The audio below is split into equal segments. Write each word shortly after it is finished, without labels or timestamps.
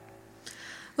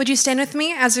Would you stand with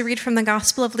me as we read from the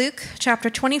Gospel of Luke,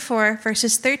 chapter 24,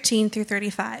 verses 13 through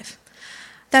 35.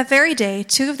 That very day,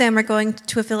 2 of them were going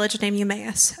to a village named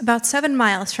Emmaus, about 7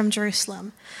 miles from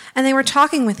Jerusalem, and they were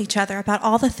talking with each other about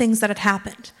all the things that had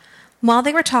happened. While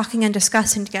they were talking and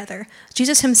discussing together,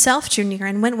 Jesus himself drew near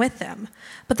and went with them,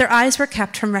 but their eyes were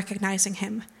kept from recognizing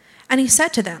him. And he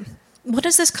said to them, "What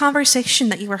is this conversation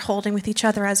that you are holding with each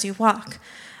other as you walk?"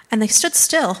 And they stood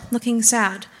still, looking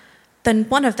sad. Then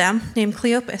one of them, named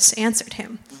Cleopas, answered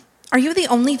him, "Are you the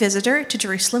only visitor to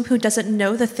Jerusalem who doesn't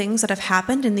know the things that have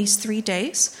happened in these 3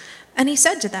 days?" And he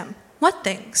said to them, "What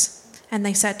things?" And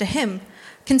they said to him,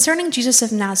 "Concerning Jesus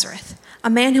of Nazareth, a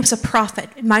man who was a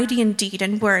prophet, mighty in deed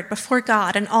and word before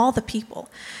God and all the people,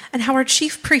 and how our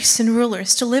chief priests and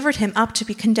rulers delivered him up to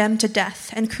be condemned to death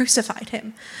and crucified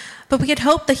him. But we had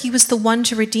hoped that he was the one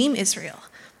to redeem Israel.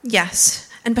 Yes,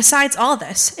 and besides all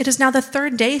this, it is now the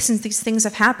 3rd day since these things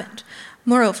have happened.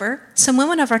 Moreover, some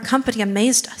women of our company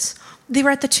amazed us. They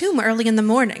were at the tomb early in the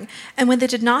morning, and when they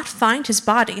did not find his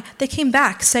body, they came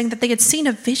back, saying that they had seen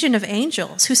a vision of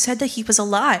angels who said that he was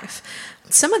alive.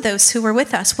 Some of those who were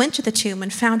with us went to the tomb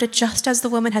and found it just as the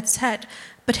woman had said,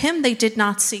 but him they did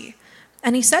not see."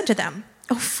 And he said to them,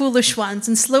 "O foolish ones,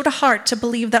 and slow to heart to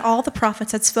believe that all the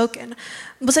prophets had spoken.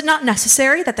 Was it not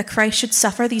necessary that the Christ should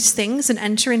suffer these things and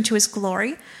enter into his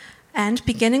glory?" And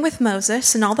beginning with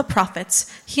Moses and all the prophets,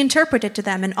 he interpreted to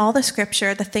them in all the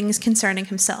scripture the things concerning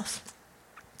himself.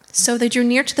 So they drew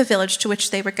near to the village to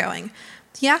which they were going.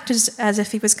 He acted as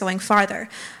if he was going farther,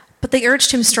 but they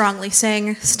urged him strongly,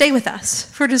 saying, "Stay with us,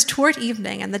 for it is toward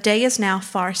evening, and the day is now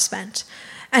far spent."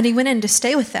 And he went in to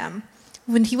stay with them.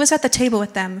 When he was at the table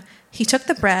with them, he took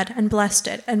the bread and blessed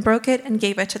it, and broke it and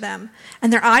gave it to them.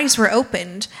 And their eyes were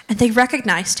opened, and they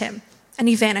recognized him, and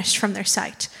he vanished from their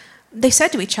sight. They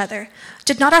said to each other,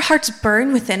 "Did not our hearts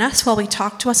burn within us while he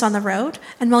talked to us on the road,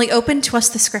 and while he opened to us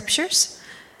the scriptures?"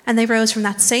 And they rose from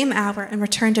that same hour and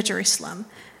returned to Jerusalem.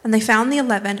 And they found the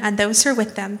 11 and those who were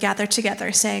with them gathered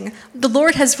together, saying, "The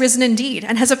Lord has risen indeed,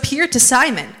 and has appeared to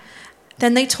Simon."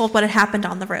 Then they told what had happened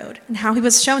on the road, and how he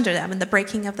was shown to them in the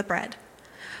breaking of the bread.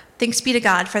 Thanks be to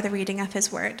God for the reading of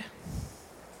his word.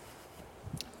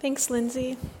 Thanks,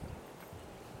 Lindsay.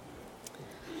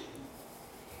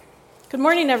 Good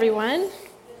morning, everyone.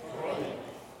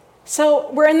 So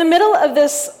we're in the middle of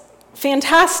this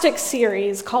fantastic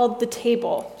series called The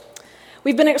Table.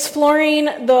 We've been exploring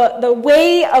the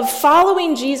way of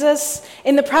following Jesus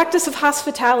in the practice of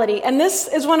hospitality. And this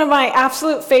is one of my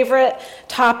absolute favorite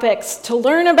topics to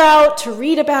learn about, to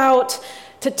read about,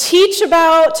 to teach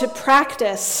about, to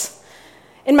practice.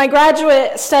 In my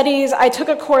graduate studies, I took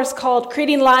a course called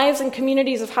Creating Lives and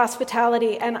Communities of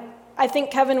Hospitality. And I think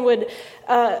Kevin would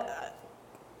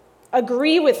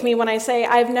agree with me when I say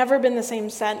I've never been the same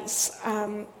since.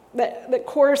 The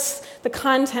course, the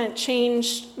content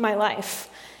changed my life.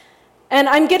 And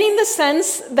I'm getting the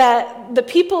sense that the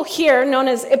people here, known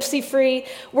as Ipsy Free,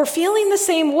 were feeling the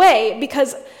same way,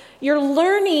 because you're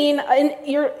learning,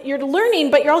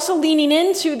 but you're also leaning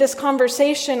into this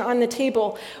conversation on the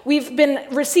table. We've been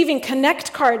receiving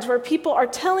connect cards where people are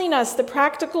telling us the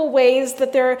practical ways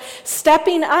that they're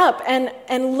stepping up and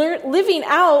living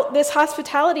out this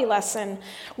hospitality lesson.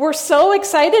 We're so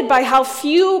excited by how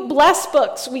few Bless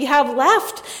books we have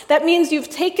left. That means you've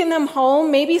taken them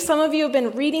home. Maybe some of you have been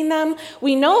reading them.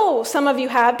 We know some of you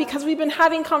have, because we've been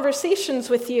having conversations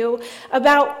with you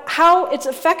about how it's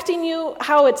affecting you,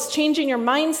 how it's changing your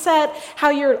mindset, how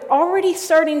you're already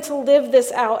starting to live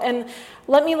this out. And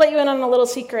let me let you in on a little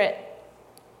secret.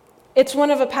 It's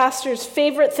one of a pastor's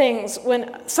favorite things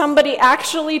when somebody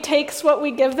actually takes what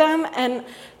we give them and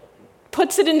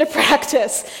puts it into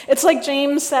practice. It's like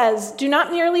James says, "Do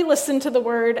not merely listen to the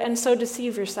word and so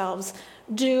deceive yourselves.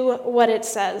 Do what it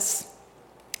says."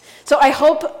 So I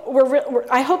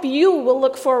hope you will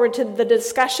look forward to the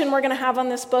discussion we're going to have on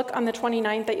this book on the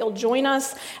 29th, that you'll join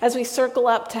us as we circle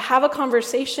up to have a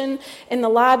conversation in the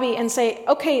lobby and say,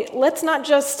 okay, let's not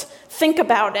just think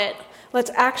about it.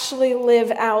 Let's actually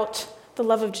live out the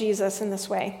love of Jesus in this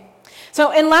way.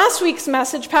 So in last week's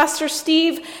message, Pastor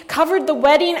Steve covered the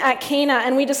wedding at Cana,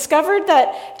 and we discovered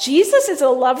that Jesus is a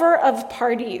lover of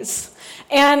parties.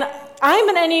 And I'm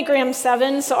an Enneagram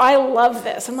 7, so I love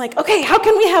this. I'm like, okay, how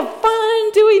can we have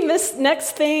fun doing this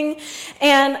next thing?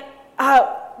 And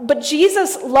but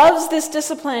Jesus loves this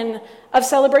discipline of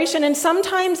celebration, and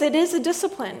sometimes it is a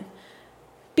discipline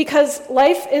because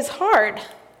life is hard.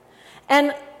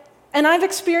 And I've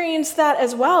experienced that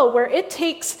as well, where it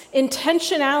takes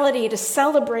intentionality to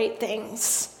celebrate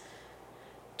things,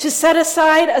 to set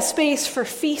aside a space for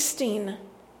feasting.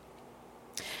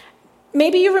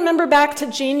 Maybe you remember back to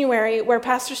January where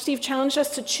Pastor Steve challenged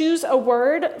us to choose a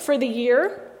word for the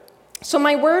year. So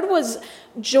my word was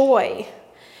joy.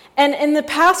 And in the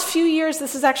past few years,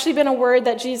 this has actually been a word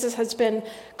that Jesus has been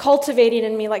cultivating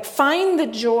in me, like find the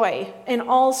joy in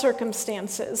all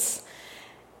circumstances.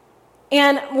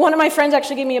 And one of my friends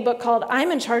actually gave me a book called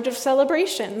I'm in Charge of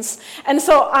Celebrations. And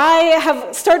so I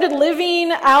have started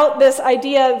living out this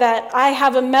idea that I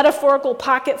have a metaphorical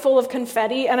pocket full of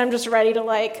confetti and I'm just ready to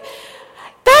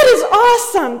that is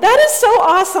awesome. That is so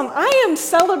awesome. I am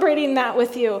celebrating that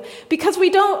with you because we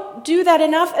don't do that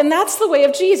enough. And that's the way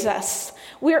of Jesus.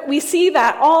 We see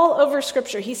that all over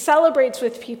Scripture. He celebrates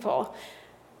with people.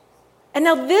 And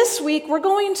now this week, we're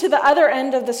going to the other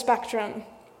end of the spectrum.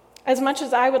 As much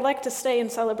as I would like to stay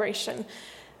in celebration,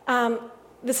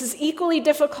 this is equally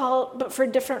difficult, but for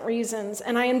different reasons.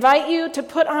 And I invite you to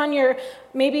put on your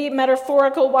maybe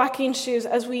metaphorical walking shoes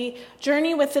as we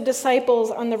journey with the disciples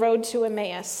on the road to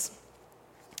Emmaus.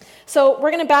 So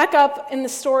we're going to back up in the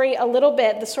story a little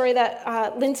bit, the story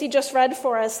that Lindsay just read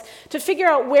for us, to figure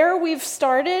out where we've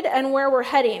started and where we're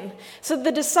heading. So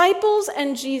the disciples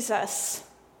and Jesus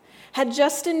had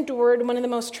just endured one of the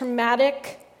most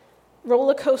traumatic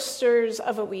roller coasters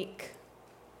of a week.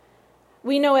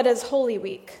 We know it as Holy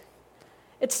Week.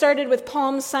 It started with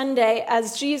Palm Sunday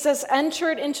as Jesus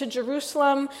entered into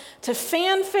Jerusalem to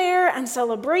fanfare and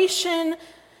celebration,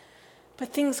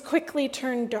 but things quickly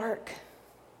turned dark.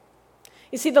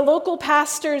 You see, the local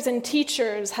pastors and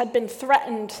teachers had been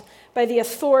threatened by the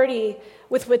authority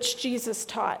with which Jesus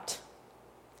taught,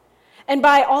 and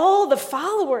by all the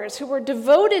followers who were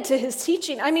devoted to his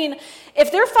teaching. I mean,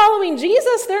 if they're following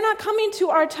Jesus, they're not coming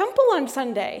to our temple on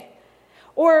Sunday.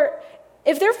 Or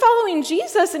if they're following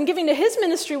Jesus and giving to his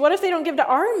ministry, what if they don't give to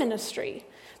our ministry?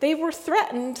 They were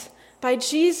threatened by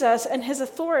Jesus and his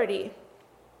authority.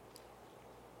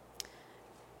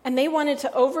 And they wanted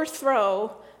to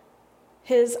overthrow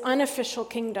his unofficial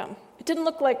kingdom. It didn't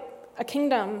look like a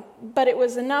kingdom, but it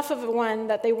was enough of a one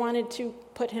that they wanted to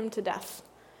put him to death.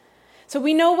 So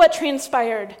we know what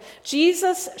transpired.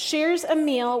 Jesus shares a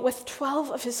meal with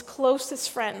 12 of his closest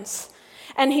friends,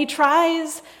 and he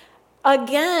tries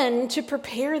again to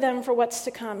prepare them for what's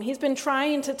to come. He's been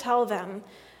trying to tell them,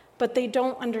 but they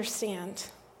don't understand.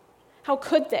 How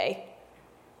could they?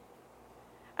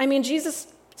 I mean,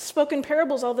 Jesus spoke in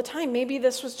parables all the time. Maybe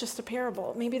this was just a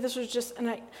parable. Maybe this was just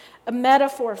a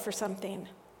metaphor for something.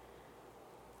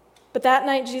 But that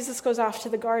night, Jesus goes off to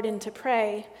the garden to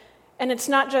pray, and it's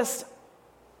not just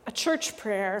a church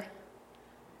prayer,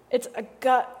 it's a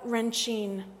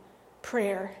gut-wrenching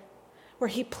prayer where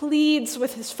he pleads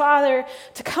with his Father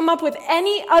to come up with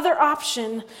any other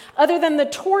option other than the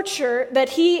torture that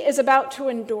he is about to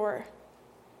endure.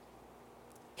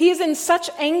 He is in such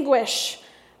anguish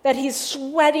that he's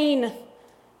sweating,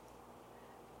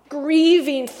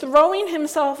 grieving, throwing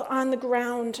himself on the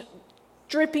ground,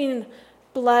 dripping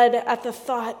blood at the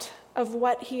thought of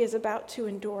what he is about to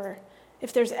endure.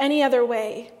 If there's any other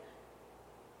way,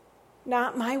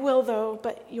 not my will though,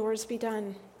 but yours be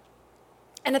done.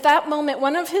 And at that moment,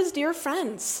 one of his dear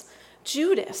friends,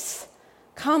 Judas,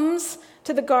 comes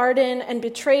to the garden and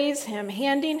betrays him,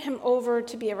 handing him over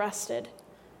to be arrested.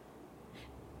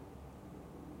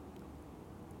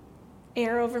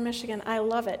 Air over Michigan, I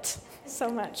love it so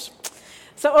much.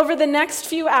 So over the next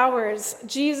few hours,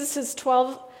 Jesus'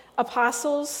 12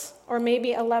 apostles, or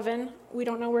maybe 11, we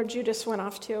don't know where Judas went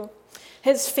off to,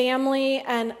 his family,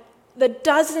 and the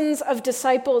dozens of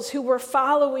disciples who were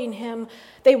following him,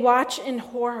 they watch in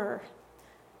horror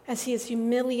as he is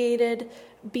humiliated,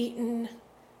 beaten,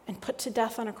 and put to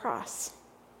death on a cross.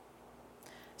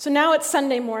 So now it's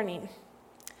Sunday morning.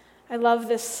 I love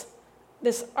this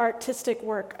artistic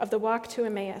work of the walk to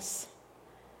Emmaus.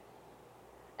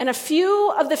 And a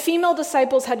few of the female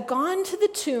disciples had gone to the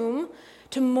tomb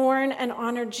to mourn and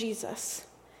honor Jesus.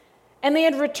 And they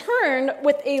had returned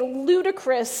with a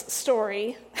ludicrous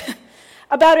story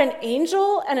about an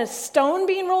angel and a stone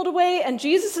being rolled away and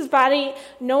Jesus' body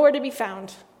nowhere to be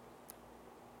found.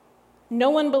 No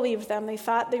one believed them. They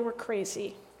thought they were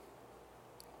crazy.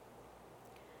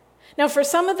 Now, for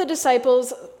some of the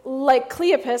disciples, like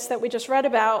Cleopas that we just read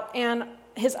about, and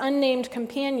his unnamed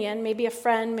companion, maybe a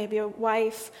friend, maybe a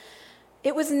wife,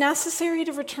 it was necessary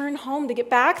to return home, to get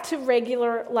back to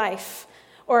regular life,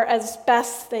 or as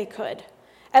best they could.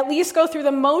 At least go through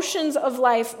the motions of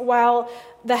life while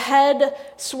the head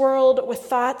swirled with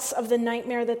thoughts of the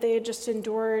nightmare that they had just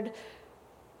endured,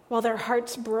 while their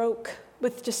hearts broke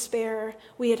with despair.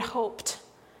 We had hoped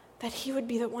that he would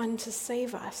be the one to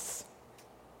save us.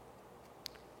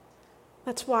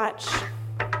 Let's watch.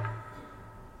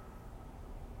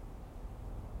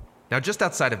 Now, just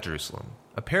outside of Jerusalem,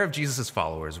 a pair of Jesus'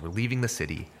 followers were leaving the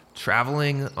city,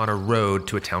 traveling on a road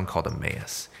to a town called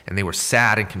Emmaus, and they were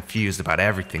sad and confused about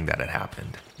everything that had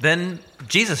happened. Then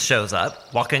Jesus shows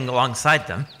up, walking alongside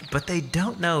them, but they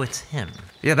don't know it's him.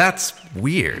 Yeah, that's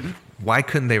weird. Why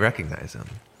couldn't they recognize him?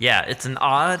 Yeah, it's an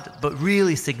odd but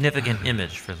really significant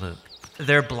image for Luke.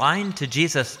 They're blind to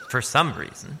Jesus for some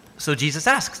reason, so Jesus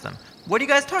asks them, "What are you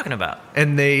guys talking about?"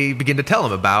 And they begin to tell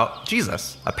him about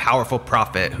Jesus, a powerful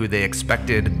prophet who they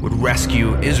expected would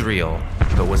rescue Israel,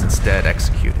 but was instead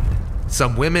executed.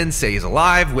 Some women say he's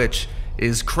alive, which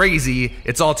is crazy.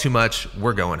 It's all too much.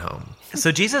 We're going home.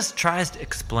 So Jesus tries to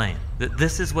explain that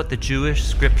this is what the Jewish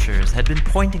scriptures had been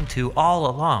pointing to all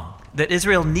along, that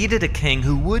Israel needed a king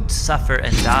who would suffer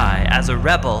and die as a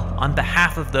rebel on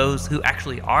behalf of those who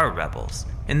actually are rebels.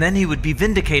 And then he would be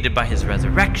vindicated by his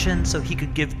resurrection so he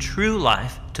could give true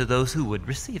life to those who would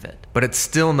receive it. But it's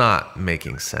still not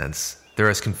making sense. They're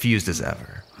as confused as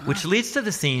ever. Which leads to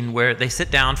the scene where they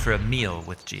sit down for a meal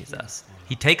with Jesus.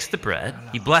 He takes the bread,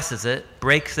 he blesses it,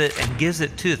 breaks it, and gives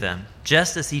it to them,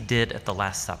 just as he did at the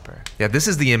Last Supper. Yeah, this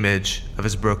is the image of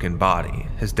his broken body,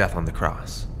 his death on the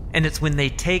cross. And it's when they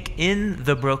take in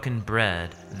the broken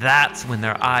bread, that's when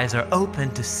their eyes are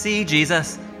open to see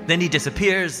Jesus. Then he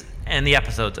disappears, and the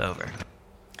episode's over.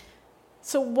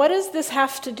 So what does this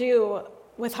have to do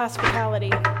with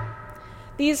hospitality?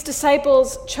 These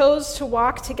disciples chose to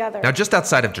walk together. Now, just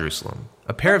outside of Jerusalem,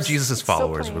 a pair of Jesus'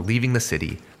 followers were leaving the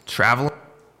city, traveling.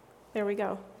 There we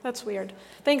go. That's weird.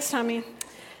 Thanks, Tommy.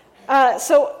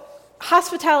 So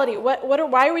hospitality,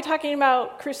 why are we talking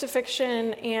about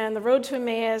crucifixion and the road to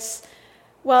Emmaus?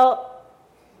 Well,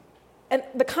 and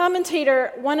the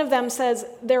commentator, one of them says,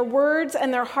 their words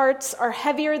and their hearts are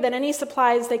heavier than any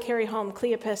supplies they carry home,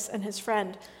 Cleopas and his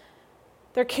friend.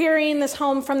 They're carrying this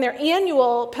home from their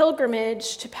annual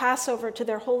pilgrimage to Passover to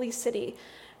their holy city,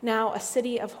 now a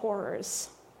city of horrors.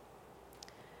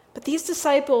 But these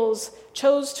disciples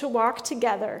chose to walk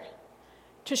together,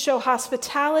 to show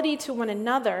hospitality to one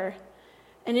another,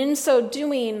 and in so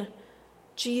doing,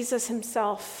 Jesus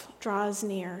himself draws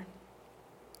near.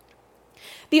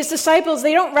 These disciples,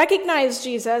 they don't recognize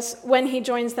Jesus when he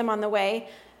joins them on the way.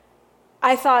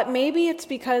 I thought maybe it's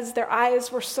because their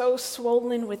eyes were so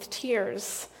swollen with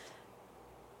tears.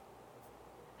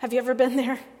 Have you ever been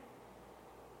there?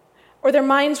 Or their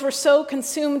minds were so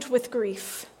consumed with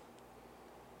grief.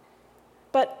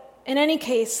 But in any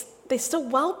case, they still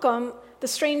welcome the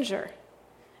stranger.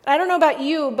 I don't know about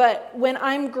you, but when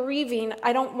I'm grieving,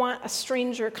 I don't want a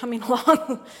stranger coming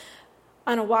along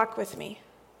on a walk with me.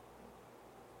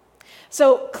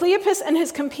 So Cleopas and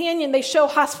his companion, they show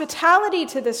hospitality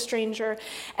to this stranger,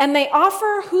 and they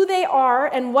offer who they are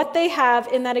and what they have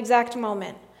in that exact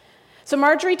moment. So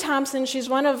Marjorie Thompson, she's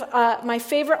one of my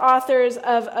favorite authors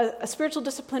of a spiritual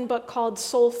discipline book called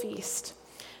Soul Feast.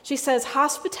 She says,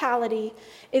 hospitality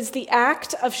is the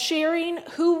act of sharing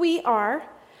who we are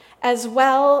as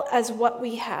well as what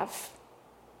we have.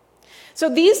 So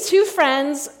these two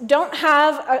friends don't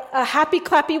have a happy,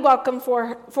 clappy welcome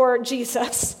for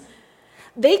Jesus.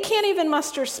 They can't even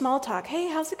muster small talk. Hey,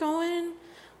 how's it going?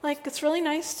 Like, it's really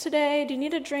nice today. Do you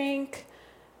need a drink?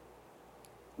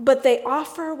 But they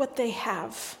offer what they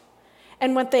have.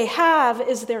 And what they have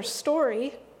is their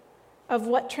story of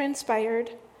what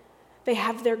transpired. They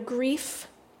have their grief.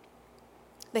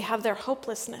 They have their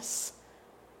hopelessness.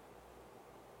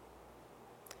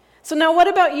 So now what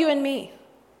about you and me?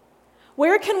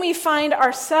 Where can we find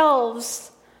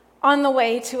ourselves on the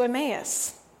way to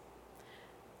Emmaus?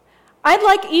 I'd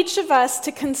like each of us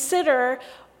to consider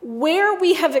where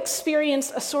we have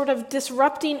experienced a sort of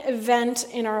disrupting event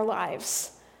in our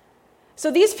lives.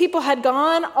 So these people had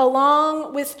gone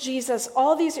along with Jesus,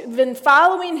 been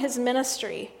following his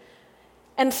ministry,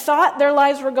 and thought their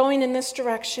lives were going in this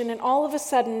direction, and all of a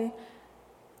sudden,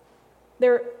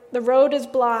 the road is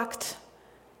blocked,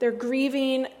 they're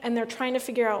grieving, and they're trying to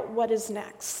figure out what is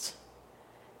next.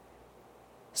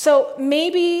 So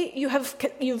maybe you've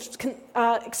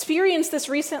experienced this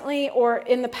recently or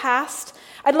in the past.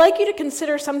 I'd like you to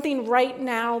consider something right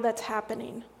now that's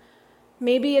happening.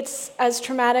 Maybe it's as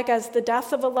traumatic as the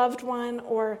death of a loved one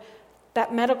or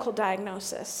that medical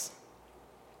diagnosis.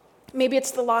 Maybe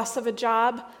it's the loss of a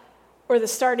job or the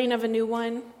starting of a new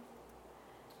one.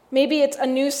 Maybe it's a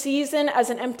new season as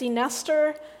an empty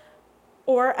nester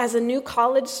or as a new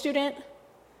college student.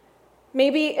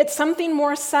 Maybe it's something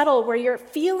more subtle where you're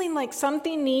feeling like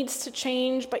something needs to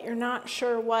change, but you're not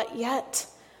sure what yet.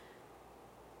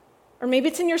 Or maybe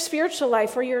it's in your spiritual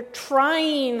life where you're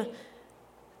trying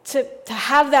to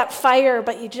have that fire,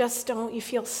 but you just don't. You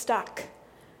feel stuck,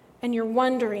 and you're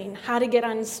wondering how to get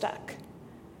unstuck.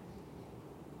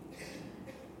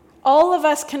 all of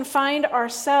us can find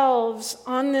ourselves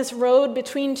on this road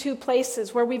between two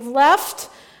places where we've left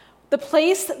the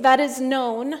place that is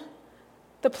known,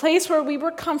 the place where we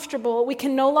were comfortable. We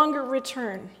can no longer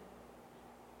return.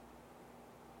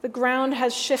 The ground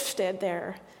has shifted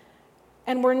there,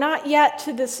 and we're not yet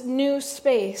to this new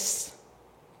space.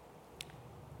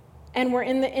 And we're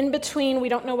in the in-between. We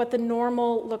don't know what the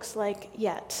normal looks like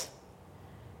yet.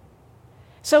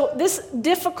 So this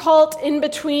difficult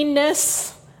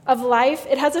in-betweenness of life,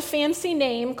 it has a fancy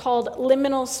name called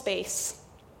liminal space.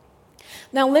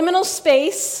 Now, liminal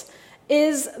space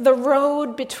is the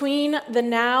road between the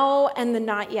now and the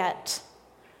not yet.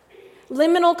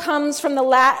 Liminal comes from the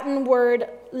Latin word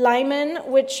limen,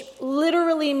 which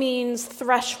literally means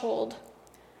threshold.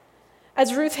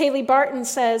 As Ruth Haley Barton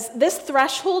says, this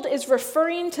threshold is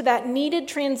referring to that needed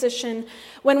transition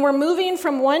when we're moving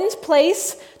from one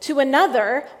place to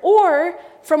another, or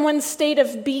from one state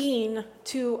of being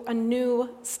to a new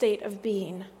state of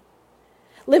being.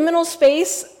 Liminal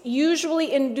space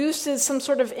usually induces some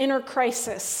sort of inner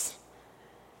crisis.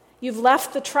 You've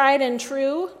left the tried and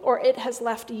true, or it has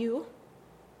left you,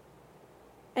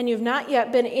 and you've not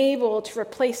yet been able to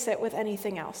replace it with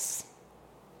anything else.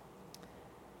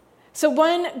 So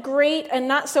one great and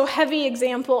not so heavy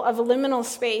example of a liminal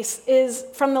space is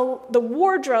from the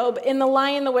wardrobe in The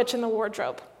Lion, the Witch, and the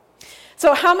Wardrobe.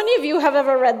 So how many of you have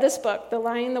ever read this book, The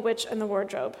Lion, the Witch, and the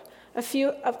Wardrobe?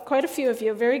 Quite a few of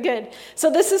you. Very good.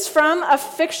 So this is from a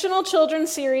fictional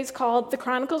children's series called The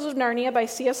Chronicles of Narnia by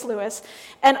C.S. Lewis.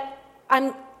 And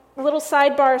I'm a little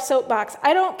sidebar soapbox.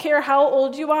 I don't care how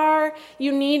old you are,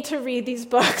 you need to read these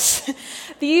books.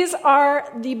 These are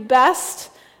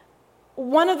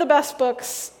one of the best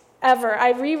books ever.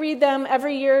 I reread them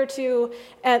every year or two.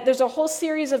 There's a whole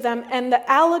series of them. And the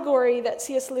allegory that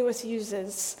C.S. Lewis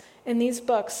uses in these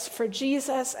books for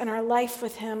Jesus and our life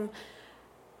with him,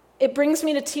 it brings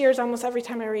me to tears almost every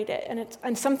time I read it,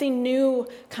 and something new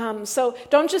comes. So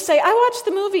don't just say, I watched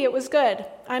the movie, it was good.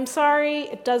 I'm sorry,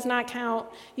 it does not count.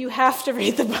 You have to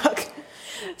read the book.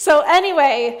 So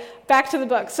anyway, back to the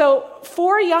book. So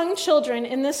 4 young children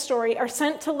in this story are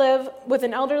sent to live with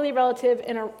an elderly relative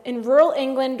in rural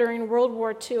England during World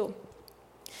War II.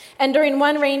 And during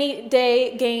one rainy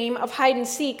day game of hide and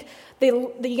seek,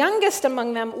 the youngest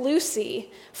among them,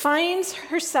 Lucy, finds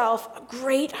herself a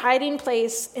great hiding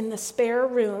place in the spare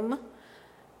room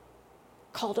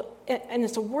and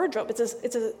it's a wardrobe.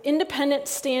 It's an independent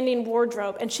standing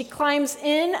wardrobe. And she climbs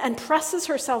in and presses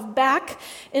herself back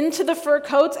into the fur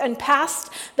coats and past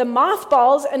the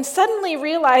mothballs and suddenly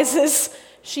realizes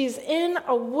she's in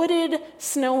a wooded,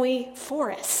 snowy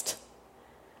forest.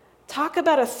 Talk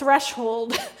about a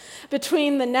threshold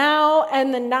between the now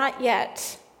and the not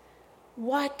yet.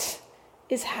 What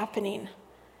is happening?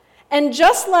 And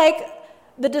just like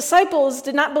the disciples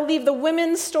did not believe the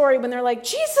women's story when they're like,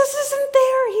 Jesus isn't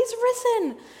there, he's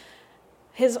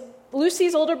risen.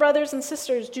 Lucy's older brothers and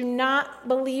sisters do not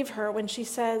believe her when she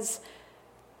says,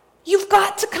 you've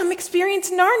got to come experience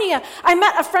Narnia. I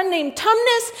met a friend named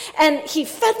Tumnus, and he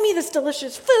fed me this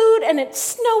delicious food, and it's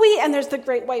snowy, and there's the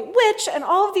great white witch, and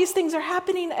all of these things are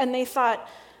happening. And they thought,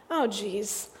 oh,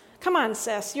 geez, come on,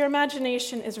 sis, your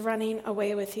imagination is running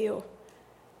away with you.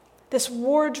 This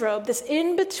wardrobe, this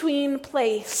in-between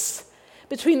place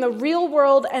between the real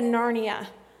world and Narnia,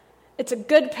 it's a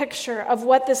good picture of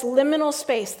what this liminal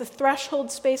space, the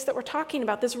threshold space that we're talking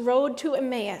about, this road to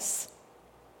Emmaus.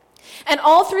 And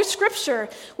all through Scripture,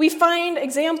 we find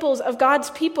examples of God's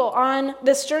people on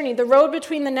this journey, the road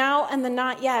between the now and the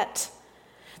not yet.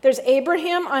 There's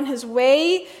Abraham on his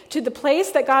way to the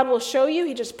place that God will show you.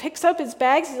 He just picks up his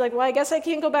bags. He's like, well, I guess I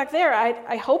can't go back there.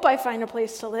 I hope I find a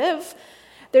place to live.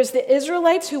 There's the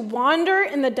Israelites who wander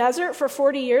in the desert for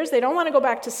 40 years. They don't want to go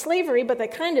back to slavery, but they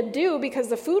kind of do because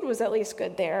the food was at least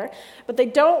good there. But they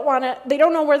don't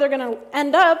know where they're going to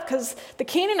end up because the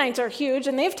Canaanites are huge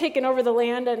and they've taken over the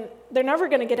land and they're never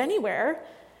going to get anywhere.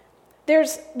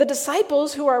 There's the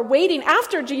disciples who are waiting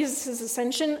after Jesus'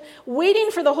 ascension,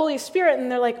 waiting for the Holy Spirit.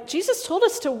 And they're like, Jesus told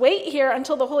us to wait here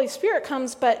until the Holy Spirit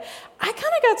comes, but I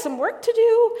kind of got some work to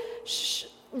do.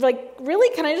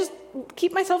 Really, can I just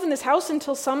keep myself in this house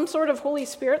until some sort of Holy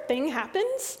Spirit thing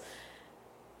happens?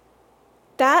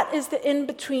 That is the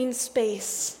in-between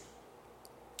space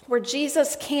where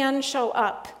Jesus can show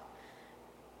up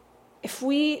if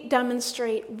we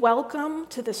demonstrate welcome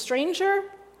to the stranger,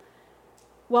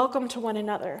 welcome to one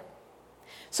another.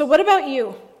 So what about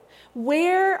you?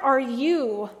 Where are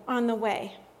you on the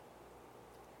way?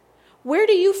 Where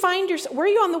do you find yourself? Where are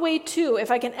you on the way to,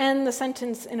 if I can end the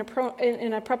sentence in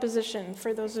a preposition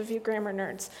for those of you grammar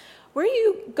nerds? Where are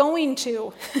you going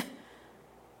to?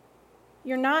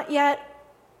 You're not yet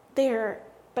there,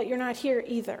 but you're not here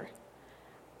either.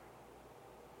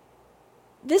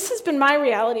 This has been my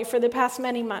reality for the past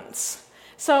many months.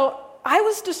 So I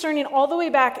was discerning all the way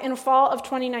back in fall of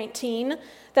 2019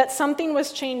 that something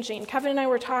was changing. Kevin and I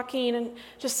were talking, and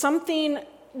just something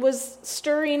was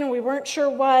stirring, and we weren't sure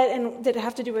what, and did it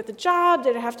have to do with the job?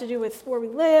 Did it have to do with where we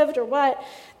lived, or what?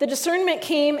 The discernment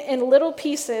came in little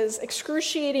pieces,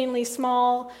 excruciatingly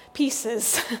small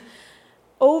pieces,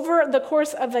 over the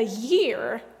course of a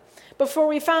year before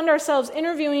we found ourselves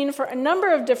interviewing for a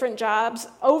number of different jobs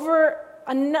over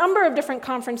a number of different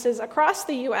conferences across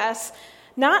the U.S.,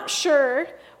 not sure.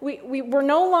 We were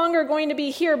no longer going to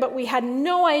be here, but we had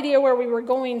no idea where we were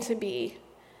going to be.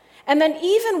 And then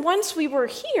even once we were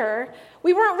here,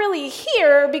 we weren't really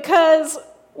here because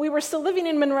we were still living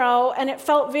in Monroe, and it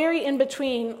felt very in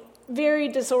between, very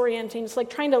disorienting. It's like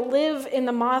trying to live in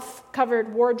the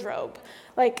moth-covered wardrobe.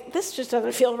 Like, this just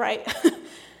doesn't feel right.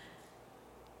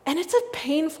 And it's a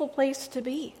painful place to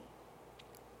be.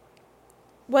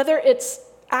 Whether it's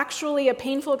actually a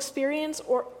painful experience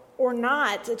or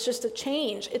not, it's just a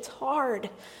change. It's hard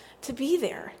to be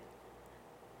there.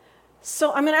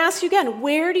 So I'm going to ask you again,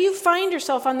 where do you find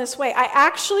yourself on this way? I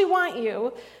actually want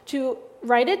you to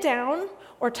write it down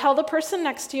or tell the person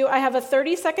next to you, I have a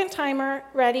 30-second timer,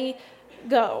 ready,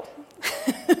 go.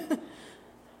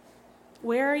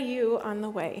 Where are you on the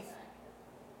way?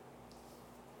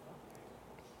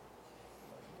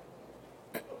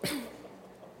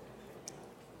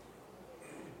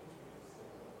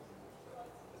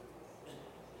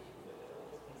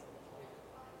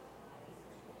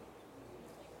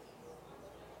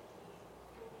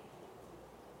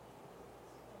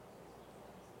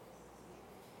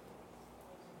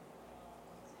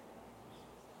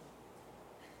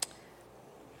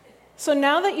 So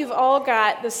now that you've all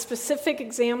got the specific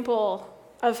example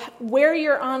of where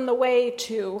you're on the way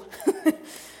to,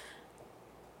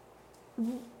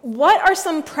 what are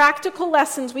some practical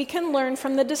lessons we can learn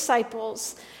from the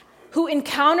disciples who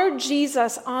encountered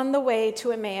Jesus on the way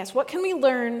to Emmaus? What can we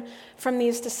learn from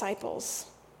these disciples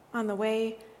on the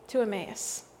way to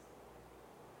Emmaus?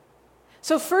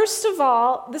 So first of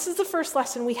all, this is the first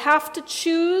lesson. We have to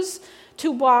choose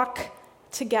to walk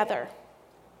together.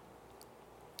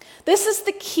 This is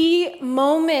the key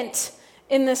moment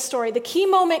in this story. The key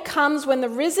moment comes when the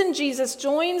risen Jesus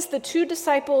joins the two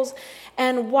disciples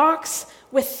and walks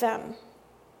with them.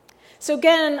 So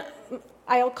again,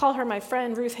 I'll call her my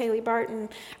friend, Ruth Haley Barton,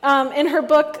 in her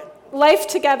book, Life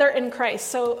Together in Christ.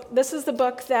 So this is the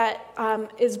book that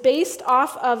is based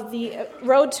off of the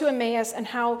road to Emmaus and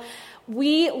how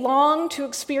we long to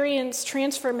experience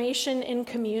transformation in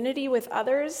community with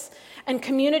others, and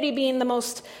community being the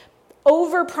most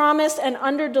over-promised and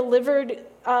under-delivered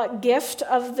gift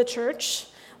of the church.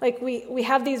 Like we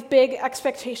have these big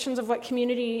expectations of what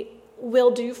community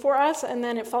will do for us, and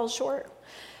then it falls short.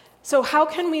 So how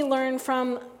can we learn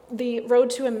from the road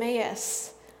to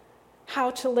Emmaus how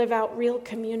to live out real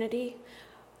community?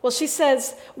 Well, she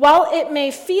says, while it may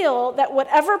feel that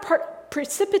whatever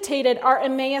precipitated our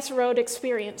Emmaus road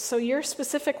experience, so your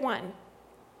specific one,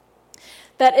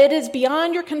 that it is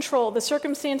beyond your control, the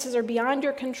circumstances are beyond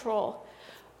your control,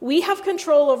 we have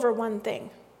control over one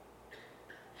thing: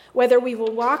 whether we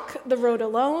will walk the road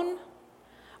alone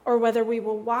or whether we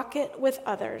will walk it with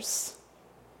others.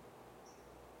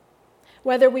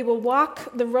 Whether we will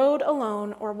walk the road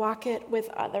alone or walk it with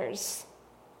others.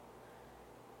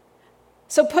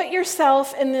 So put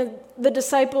yourself in the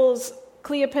disciples,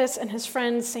 Cleopas and his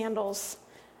friend's sandals.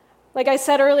 Like I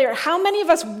said earlier, how many of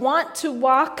us want to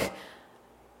walk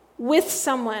with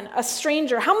someone, a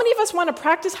stranger? How many of us want to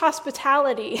practice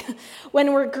hospitality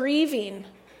when we're grieving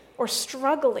or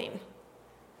struggling?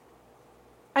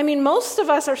 I mean, most of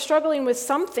us are struggling with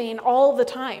something all the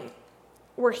time.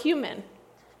 We're human.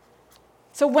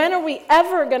 So when are we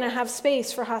ever going to have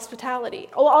space for hospitality?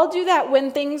 Oh, I'll do that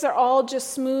when things are all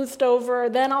just smoothed over,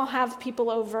 then I'll have people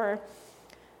over.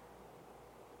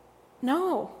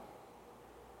 No.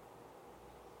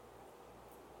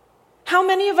 How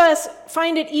many of us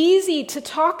find it easy to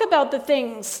talk about the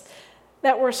things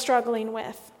that we're struggling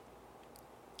with?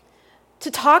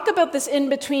 To talk about this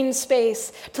in-between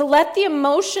space, to let the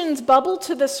emotions bubble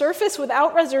to the surface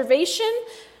without reservation?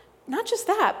 Not just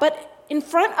that, but in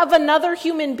front of another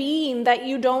human being that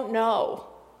you don't know.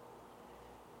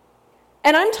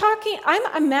 And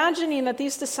I'm imagining that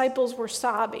these disciples were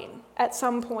sobbing at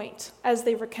some point as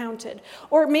they recounted,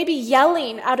 or maybe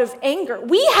yelling out of anger.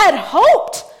 We had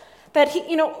hoped that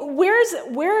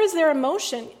where is their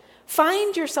emotion?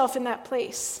 Find yourself in that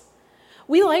place.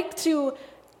 We like to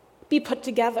be put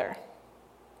together.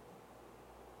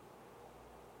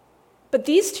 But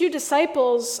these two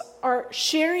disciples are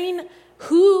sharing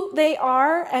who they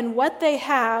are and what they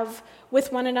have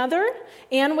with one another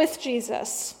and with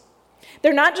Jesus.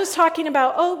 They're not just talking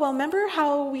about, oh, well, remember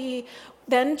how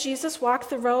then Jesus walked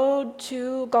the road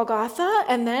to Golgotha,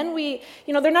 and then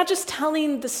they're not just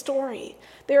telling the story.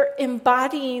 They're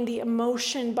embodying the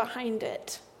emotion behind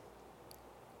it.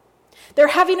 They're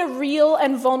having a real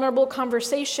and vulnerable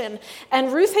conversation.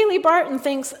 And Ruth Haley Barton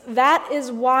thinks that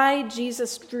is why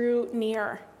Jesus drew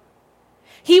near.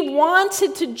 He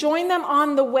wanted to join them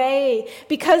on the way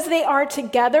because they are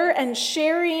together and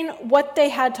sharing what they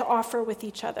had to offer with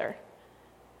each other.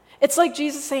 It's like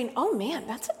Jesus saying, oh man,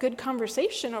 that's a good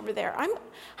conversation over there. I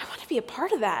want to be a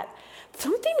part of that.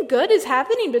 Something good is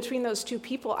happening between those two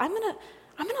people. I'm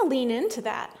gonna lean into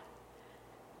that.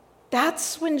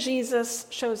 That's when Jesus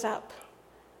shows up.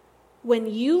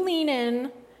 When you lean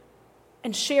in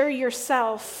and share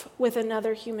yourself with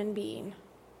another human being.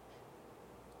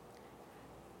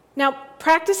 Now,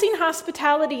 practicing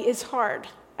hospitality is hard.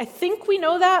 I think we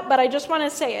know that, but I just want to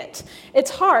say it.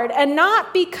 It's hard, and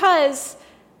not because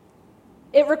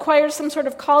it requires some sort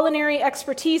of culinary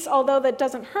expertise, although that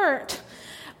doesn't hurt,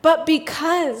 but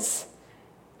because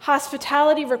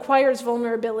hospitality requires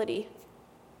vulnerability.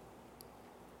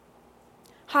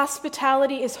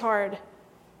 Hospitality is hard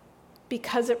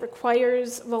because it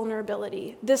requires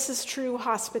vulnerability. This is true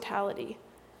hospitality.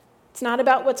 It's not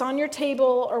about what's on your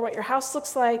table or what your house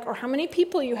looks like or how many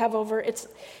people you have over.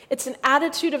 It's an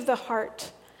attitude of the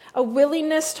heart, a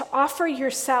willingness to offer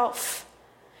yourself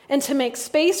and to make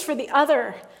space for the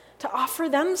other to offer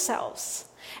themselves.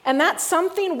 And that's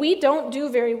something we don't do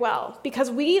very well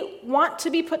because we want to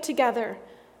be put together.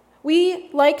 We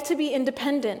like to be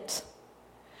independent.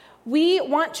 We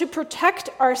want to protect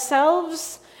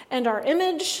ourselves and our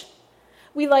image.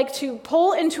 We like to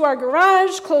pull into our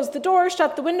garage, close the door,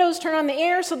 shut the windows, turn on the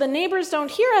air so the neighbors don't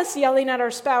hear us yelling at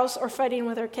our spouse or fighting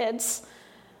with our kids.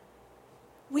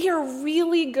 We are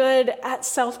really good at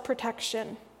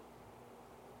self-protection.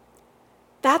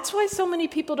 That's why so many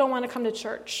people don't want to come to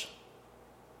church.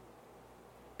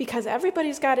 Because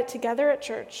everybody's got it together at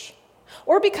church.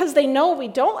 Or because they know we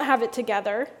don't have it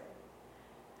together,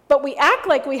 but we act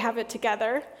like we have it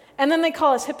together, and then they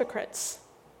call us hypocrites.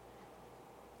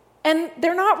 And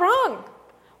they're not wrong.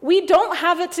 We don't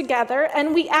have it together,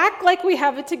 and we act like we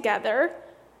have it together.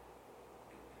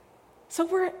 So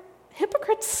we're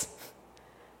hypocrites.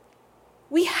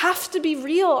 We have to be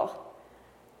real.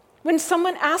 When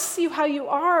someone asks you how you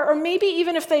are, or maybe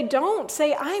even if they don't,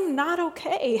 say, I'm not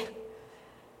okay.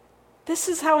 This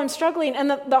is how I'm struggling. And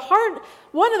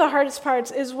one of the hardest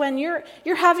parts is when you're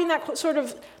having that sort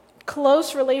of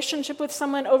close relationship with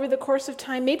someone over the course of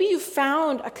time. Maybe you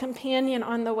found a companion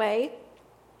on the way.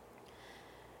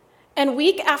 And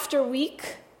week after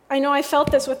week, I know I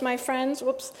felt this with my friends,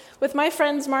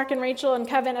 Mark and Rachel and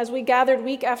Kevin, as we gathered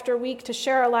week after week to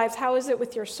share our lives. How is it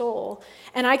with your soul?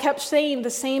 And I kept saying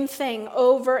the same thing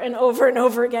over and over and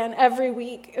over again every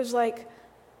week. It was like,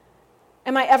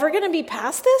 am I ever going to be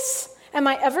past this? Am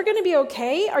I ever going to be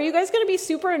okay? Are you guys going to be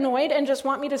super annoyed and just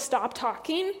want me to stop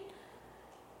talking?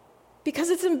 Because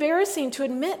it's embarrassing to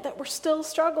admit that we're still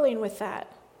struggling with that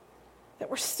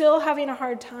we're still having a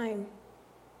hard time.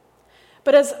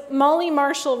 But as Molly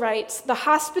Marshall writes, the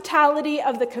hospitality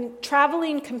of the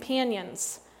traveling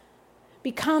companions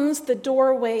becomes the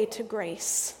doorway to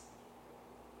grace.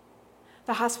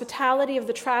 The hospitality of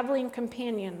the traveling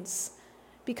companions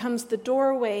becomes the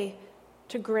doorway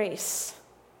to grace.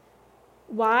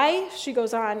 Why? She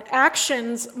goes on,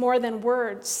 actions more than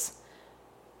words.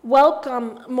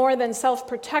 Welcome more than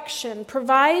self-protection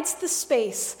provides the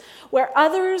space where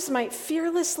others might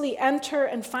fearlessly enter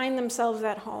and find themselves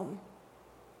at home.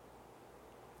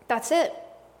 That's it.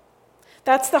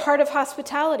 That's the heart of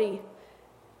hospitality.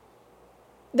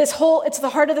 It's the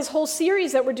heart of this whole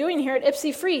series that we're doing here at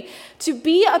Ipsy Free, to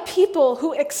be a people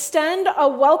who extend a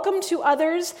welcome to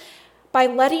others by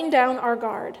letting down our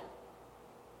guard.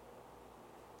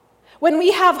 When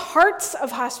we have hearts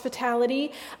of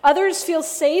hospitality, others feel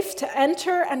safe to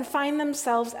enter and find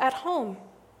themselves at home.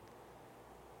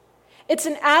 It's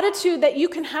an attitude that you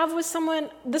can have with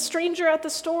someone, the stranger at the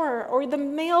store, or the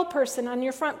mail person on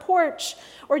your front porch,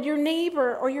 or your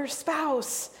neighbor, or your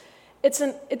spouse. It's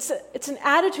an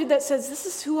attitude that says, this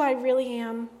is who I really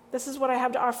am. This is what I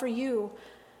have to offer you.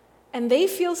 And they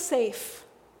feel safe.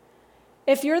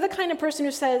 If you're the kind of person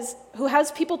who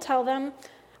has people tell them,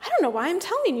 I don't know why I'm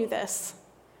telling you this,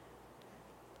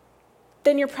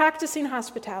 then you're practicing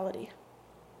hospitality.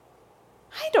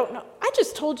 I don't know. I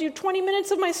just told you 20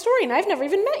 minutes of my story and I've never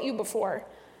even met you before.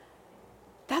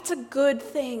 That's a good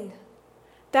thing.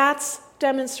 That's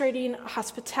demonstrating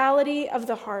hospitality of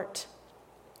the heart.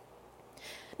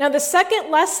 Now, the second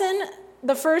lesson,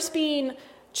 the first being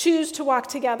choose to walk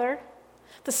together.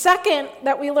 The second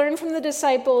that we learn from the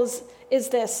disciples is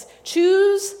this: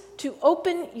 choose to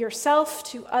open yourself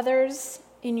to others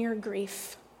in your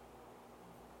grief.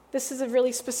 This is a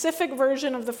really specific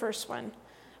version of the first one.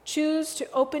 Choose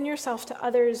to open yourself to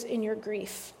others in your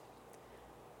grief.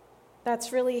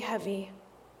 That's really heavy.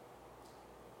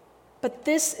 But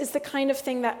this is the kind of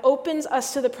thing that opens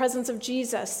us to the presence of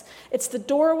Jesus. It's the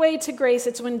doorway to grace.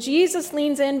 It's when Jesus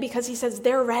leans in because he says,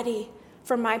 they're ready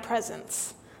for my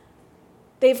presence.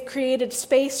 They've created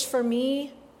space for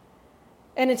me,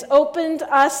 and it's opened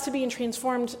us to being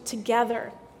transformed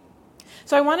together.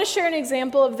 So I want to share an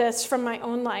example of this from my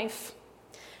own life.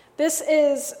 This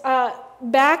is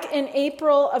back in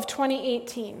April of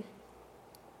 2018.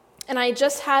 And I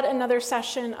just had another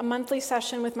session, a monthly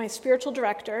session with my spiritual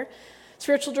director.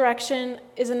 Spiritual direction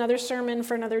is another sermon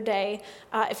for another day.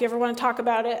 If you ever want to talk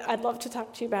about it, I'd love to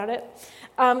talk to you about it.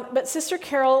 But Sister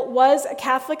Carol was a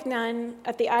Catholic nun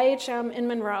at the IHM in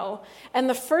Monroe. And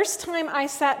the first time I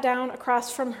sat down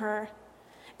across from her,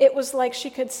 it was like she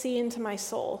could see into my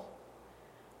soul.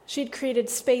 She'd created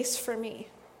space for me.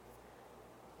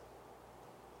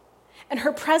 And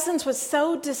her presence was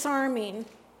so disarming.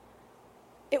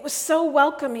 It was so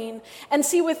welcoming. And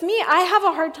see, with me, I have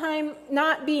a hard time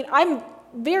I'm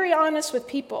very honest with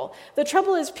people. The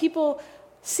trouble is people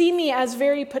see me as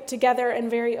very put together and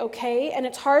very okay, and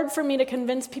it's hard for me to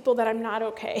convince people that I'm not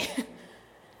okay.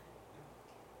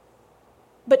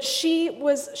 But she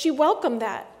welcomed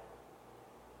that.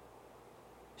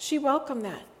 She welcomed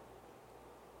that.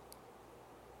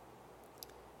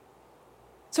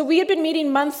 So we had been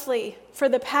meeting monthly for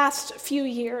the past few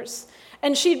years,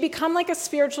 and she'd become like a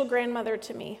spiritual grandmother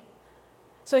to me.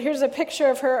 So here's a picture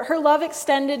of her. Her love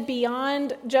extended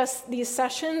beyond just these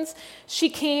sessions. She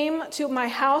came to my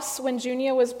house when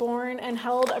Junia was born and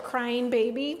held a crying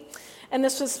baby. And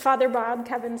this was Father Bob,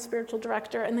 Kevin's spiritual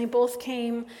director, and they both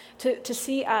came to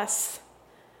see us.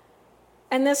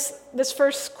 And this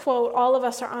first quote, all of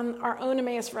us are on our own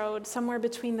Emmaus road, somewhere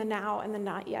between the now and the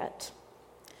not yet.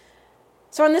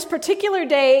 So on this particular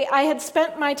day, I had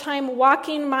spent my time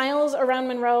walking miles around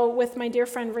Monroe with my dear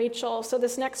friend Rachel. So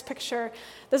this next picture,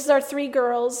 this is our 3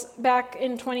 girls back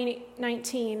in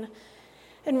 2019.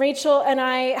 And Rachel and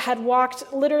I had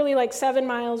walked literally like 7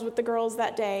 miles with the girls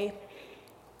that day.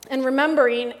 And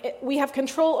remembering, we have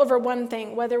control over one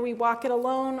thing, whether we walk it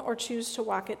alone or choose to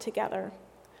walk it together.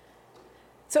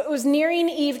 So it was nearing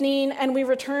evening, and we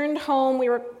returned home. We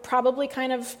were probably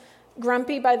kind of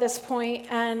grumpy by this point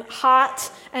and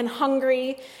hot and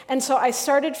hungry. And so I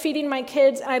started feeding my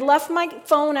kids, and I left my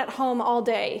phone at home all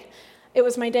day. It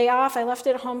was my day off. I left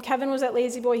it at home. Kevin was at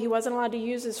Lazy Boy. He wasn't allowed to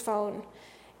use his phone.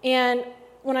 And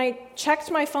when I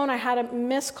checked my phone, I had a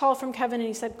missed call from Kevin, and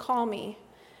he said, call me.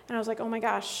 And I was like, oh my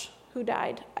gosh, who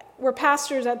died? We're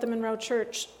pastors at the Monroe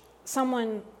Church.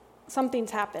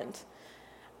 Something's happened.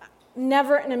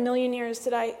 Never in a million years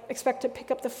did I expect to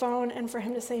pick up the phone and for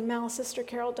him to say, Mel, Sister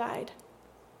Carol died.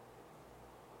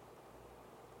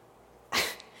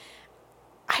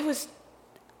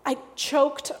 I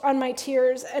choked on my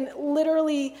tears and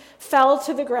literally fell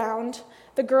to the ground.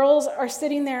 The girls are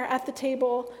sitting there at the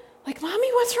table like,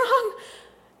 Mommy, what's wrong?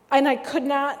 And I could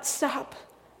not stop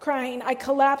crying. I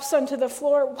collapsed onto the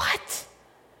floor. What?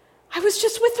 I was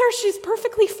just with her. She's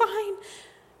perfectly fine.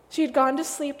 She had gone to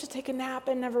sleep to take a nap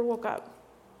and never woke up.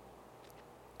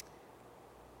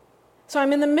 So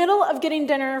I'm in the middle of getting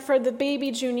dinner for the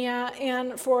baby Junia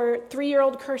and for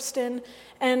 3-year-old Kirsten,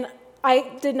 and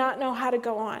I did not know how to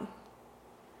go on.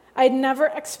 I had never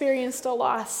experienced a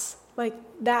loss like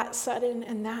that sudden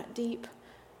and that deep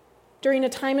during a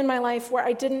time in my life where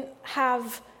I didn't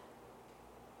have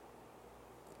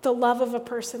the love of a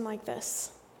person like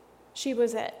this. She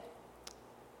was it.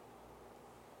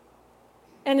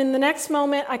 And in the next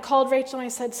moment, I called Rachel and I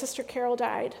said, Sister Carol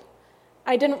died.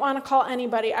 I didn't want to call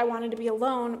anybody. I wanted to be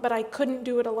alone, but I couldn't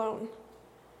do it alone.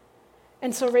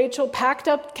 And so Rachel packed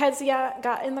up Kezia,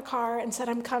 got in the car, and said,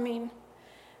 I'm coming.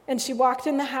 And she walked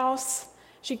in the house.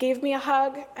 She gave me a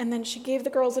hug, and then she gave the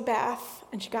girls a bath,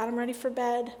 and she got them ready for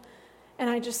bed. And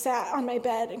I just sat on my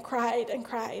bed and cried and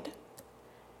cried.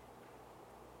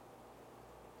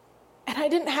 And I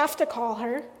didn't have to call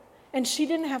her, and she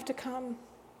didn't have to come.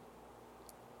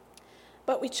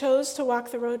 But we chose to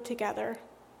walk the road together.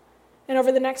 And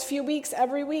over the next few weeks,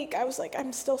 every week, I was like,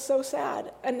 I'm still so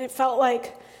sad. And it felt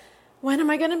like, when am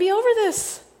I going to be over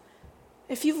this?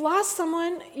 If you've lost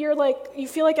someone, you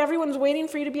feel like everyone's waiting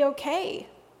for you to be okay.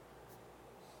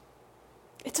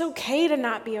 It's okay to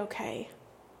not be okay.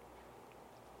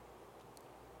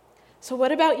 So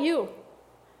what about you?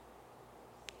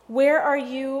 Where are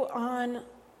you on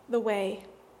the way?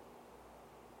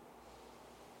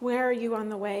 Where are you on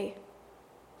the way?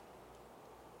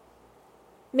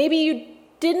 Maybe you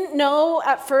didn't know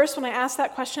at first when I asked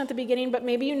that question at the beginning, but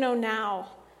maybe you know now.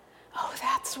 Oh,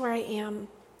 that's where I am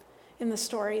in the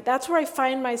story. That's where I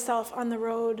find myself on the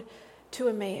road to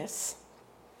Emmaus.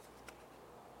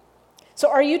 So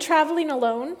are you traveling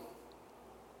alone?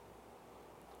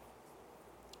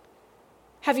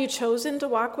 Have you chosen to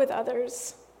walk with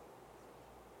others?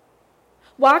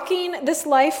 Walking this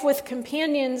life with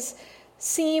companions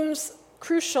seems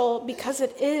crucial because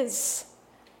it is.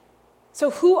 So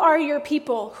who are your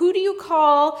people? Who do you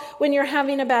call when you're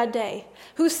having a bad day?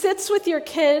 Who sits with your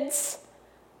kids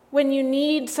when you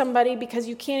need somebody because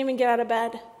you can't even get out of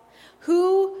bed?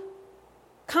 Who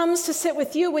comes to sit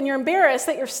with you when you're embarrassed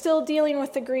that you're still dealing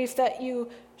with the grief that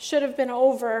you should have been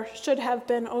over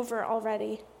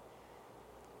already?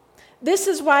 This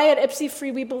is why at Ipsy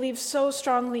Free we believe so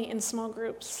strongly in small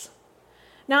groups.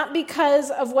 Not because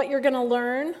of what you're going to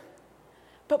learn,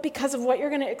 but because of what you're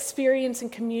going to experience in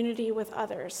community with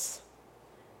others.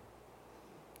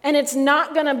 And it's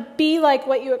not going to be like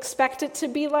what you expect it to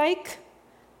be like.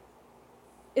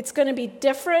 It's going to be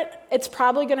different. It's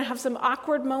probably going to have some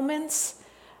awkward moments.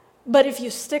 But if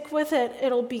you stick with it,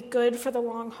 it'll be good for the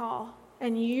long haul,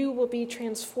 and you will be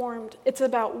transformed. It's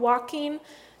about walking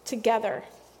together.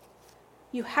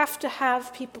 You have to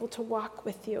have people to walk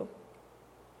with you.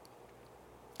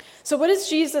 So what is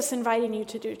Jesus inviting you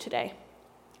to do today?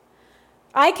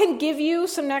 I can give you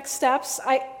some next steps.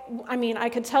 I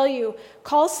could tell you,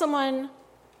 call someone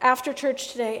after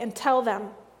church today and tell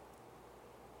them.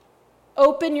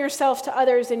 Open yourself to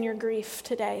others in your grief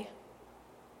today.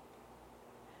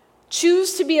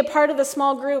 Choose to be a part of the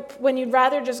small group when you'd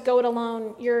rather just go it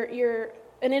alone. You're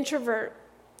an introvert.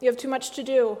 You have too much to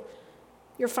do.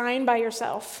 You're fine by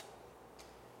yourself.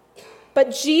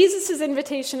 But Jesus'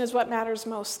 invitation is what matters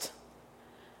most.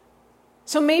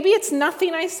 So maybe it's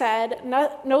nothing I said,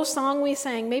 no song we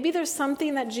sang. Maybe there's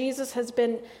something that Jesus has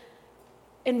been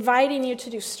inviting you to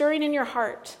do, stirring in your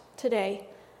heart today.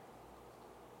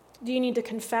 Do you need to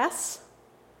confess?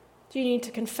 Do you need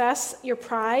to confess your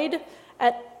pride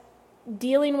at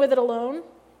dealing with it alone?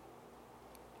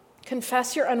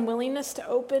 Confess your unwillingness to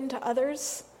open to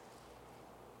others?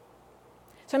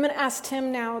 So I'm going to ask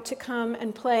Tim now to come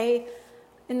and play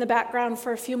in the background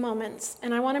for a few moments,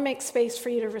 and I want to make space for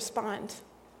you to respond.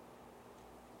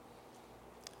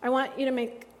 I want you to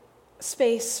make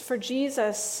space for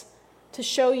Jesus to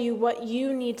show you what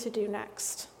you need to do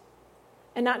next.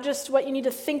 And not just what you need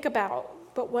to think about,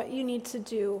 but what you need to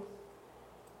do.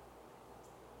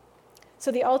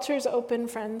 So the altar is open,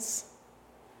 friends.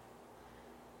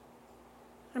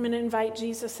 I'm going to invite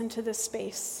Jesus into this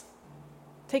space.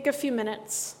 Take a few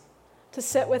minutes to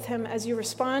sit with him as you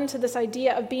respond to this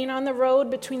idea of being on the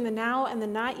road between the now and the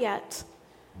not yet,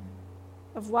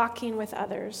 of walking with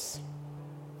others.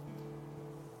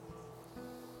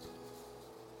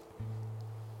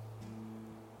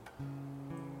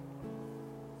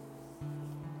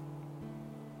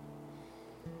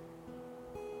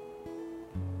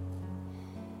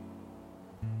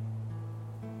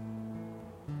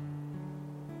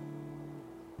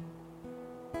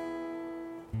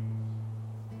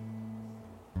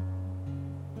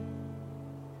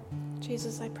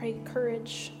 Jesus, I pray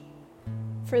courage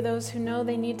for those who know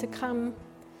they need to come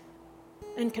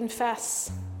and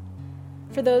confess,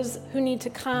 for those who need to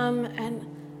come and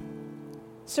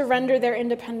surrender their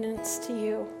independence to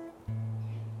you,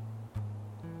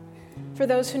 for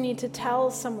those who need to tell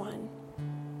someone,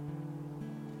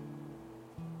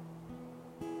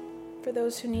 for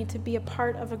those who need to be a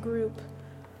part of a group.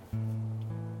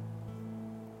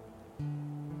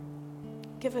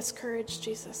 Give us courage,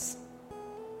 Jesus.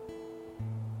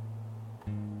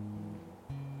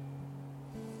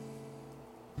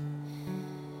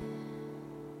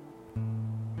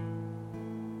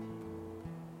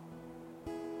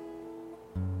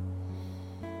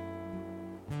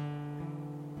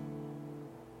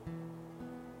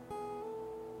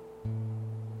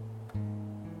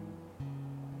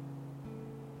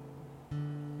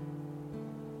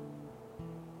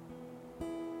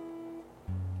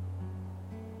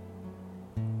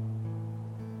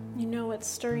 You know what's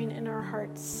stirring in our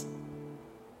hearts.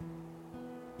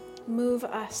 Move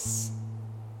us.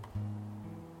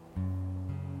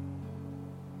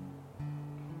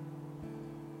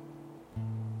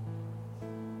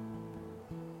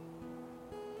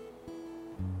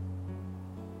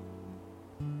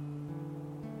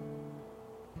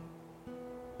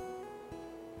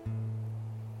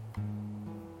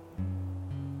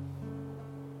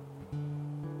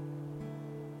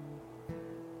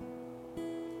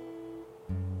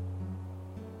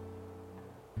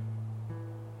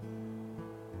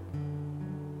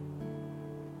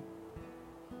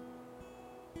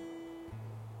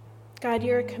 God,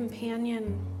 you're a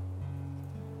companion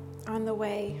on the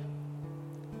way.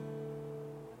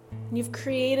 And you've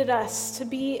created us to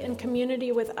be in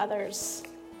community with others.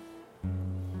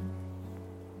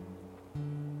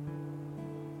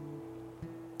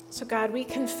 So God, we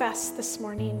confess this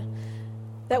morning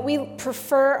that we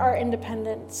prefer our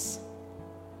independence.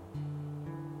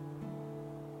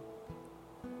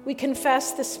 We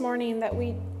confess this morning that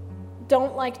we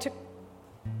don't like to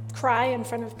cry in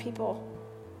front of people.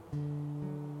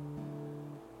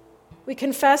 We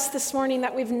confess this morning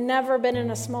that we've never been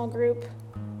in a small group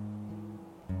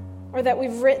or that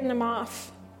we've written them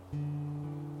off.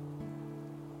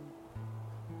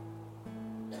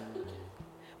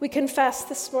 We confess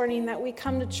this morning that we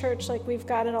come to church like we've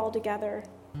got it all together,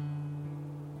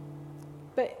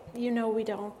 but you know we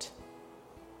don't.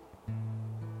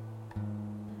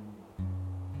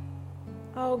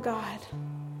 Oh God,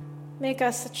 make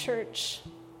us a church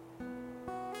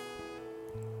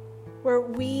where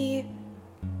we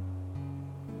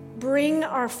bring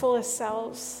our fullest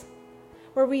selves,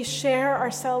 where we share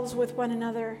ourselves with one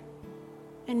another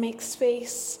and make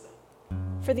space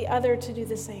for the other to do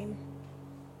the same.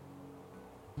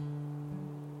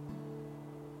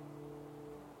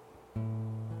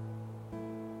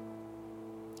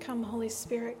 Come, Holy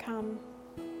Spirit, come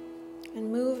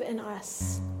and move in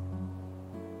us.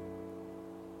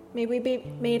 May we be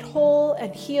made whole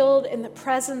and healed in the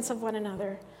presence of one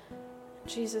another. In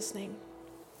Jesus' name,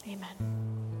 amen.